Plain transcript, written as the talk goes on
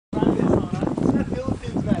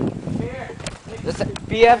Just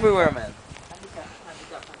be everywhere, man.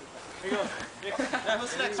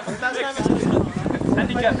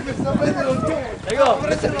 Handicap. There you go.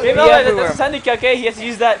 Be everywhere. That's handicap, okay? He has to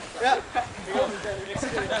use that.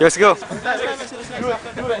 Let's go.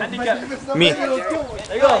 Handicap. Me.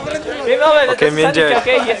 There you go. Okay, me and Jake.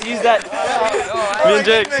 Okay, he has to use that. Me and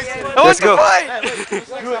Jake. Let's go.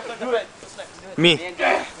 Do it. Me.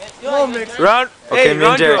 Round. Okay, me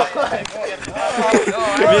and Jake. Me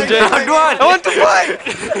and Jake. Round one. I want to fight.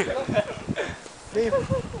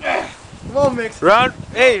 Come on, Mix. Round.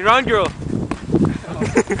 Hey, round girl.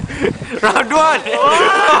 Round one.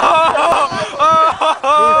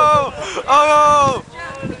 Oh.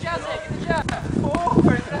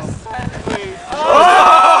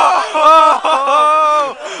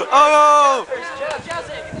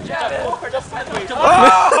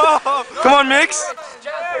 Come on, Mix.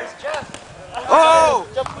 Oh!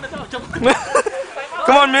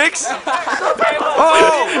 Come on, Mix.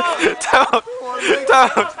 Oh! Down.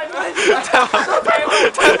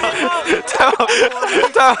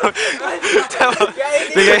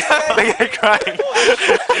 The guy crying.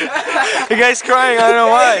 The guy's crying. I don't know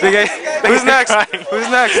why. Who's next? Who's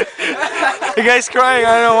next? The guy's crying.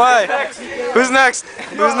 I don't know why. Who's next?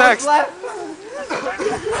 Who's next?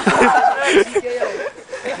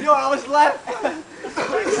 Yo, I was left.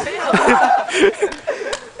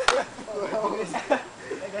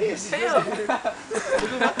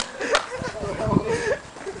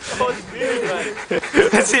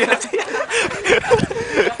 Let's see.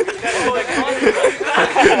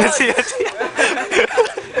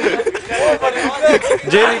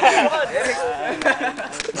 Jerry.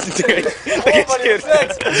 Jerry.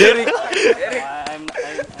 Jerry.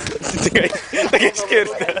 Scared.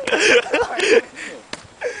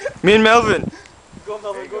 Me and Melvin. Go,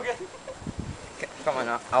 Melvin, go get it. Come on,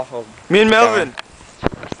 I'll hold. Me and Melvin.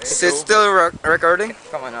 Sit still recording?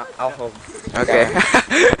 Come on, I'll hold. Okay.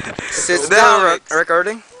 Sit The still helmets.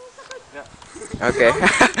 recording? Yeah. Okay.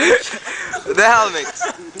 The helmets.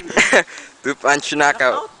 2-punch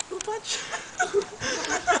knockout.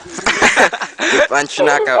 2-punch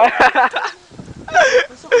knockout.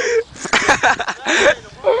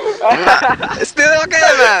 It's still okay,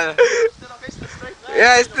 man.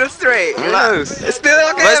 Yeah, it's still straight. Your nose. It's still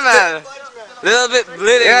okay, man. Little bit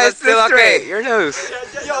bleeding, yeah, but still okay. Your nose.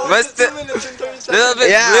 But still, little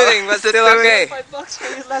bit bleeding, but still okay. Yo,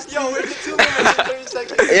 where's the 2 minutes and 30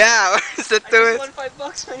 seconds? Yeah, where's the 2 minutes?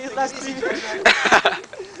 $5 for his last 3 minutes.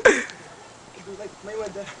 Like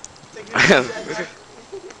Mayweather.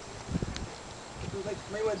 Like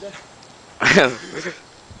Mayweather.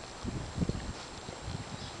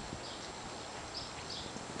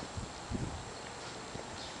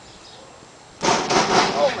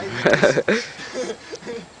 Oh my goodness.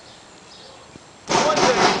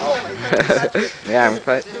 Yeah, I'm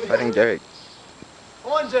fighting Derek.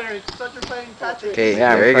 Come on, Jerry. Thought you're fighting Patrick. Okay,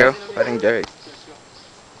 yeah, there you go. Fighting Derek.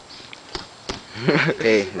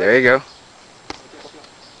 Okay, there you go.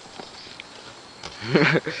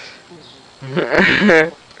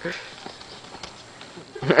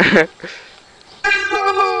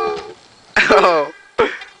 Oh.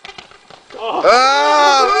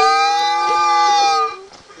 Oh.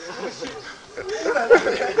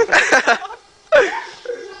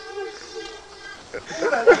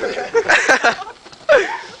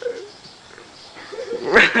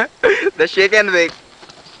 The shake and bake.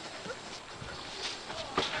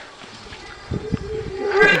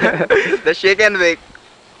 The shake and bake.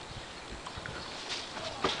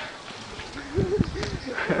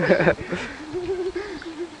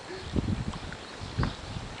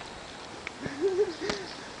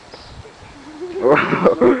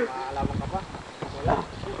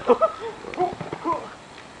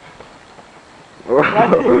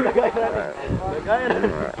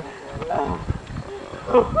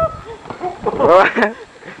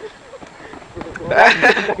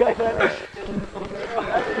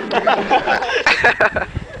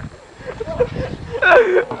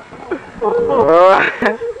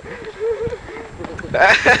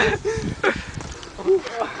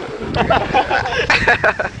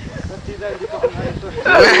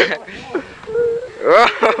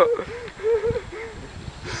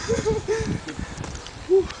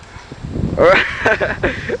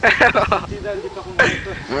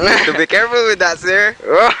 To be careful with that, sir.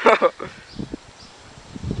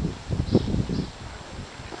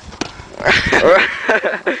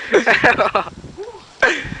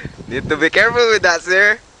 Need to be careful with that,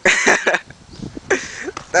 sir.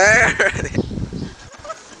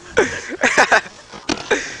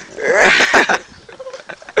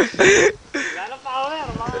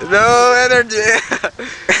 No energy.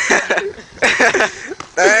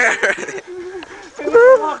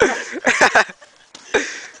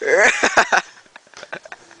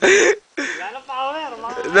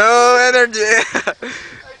 No energy.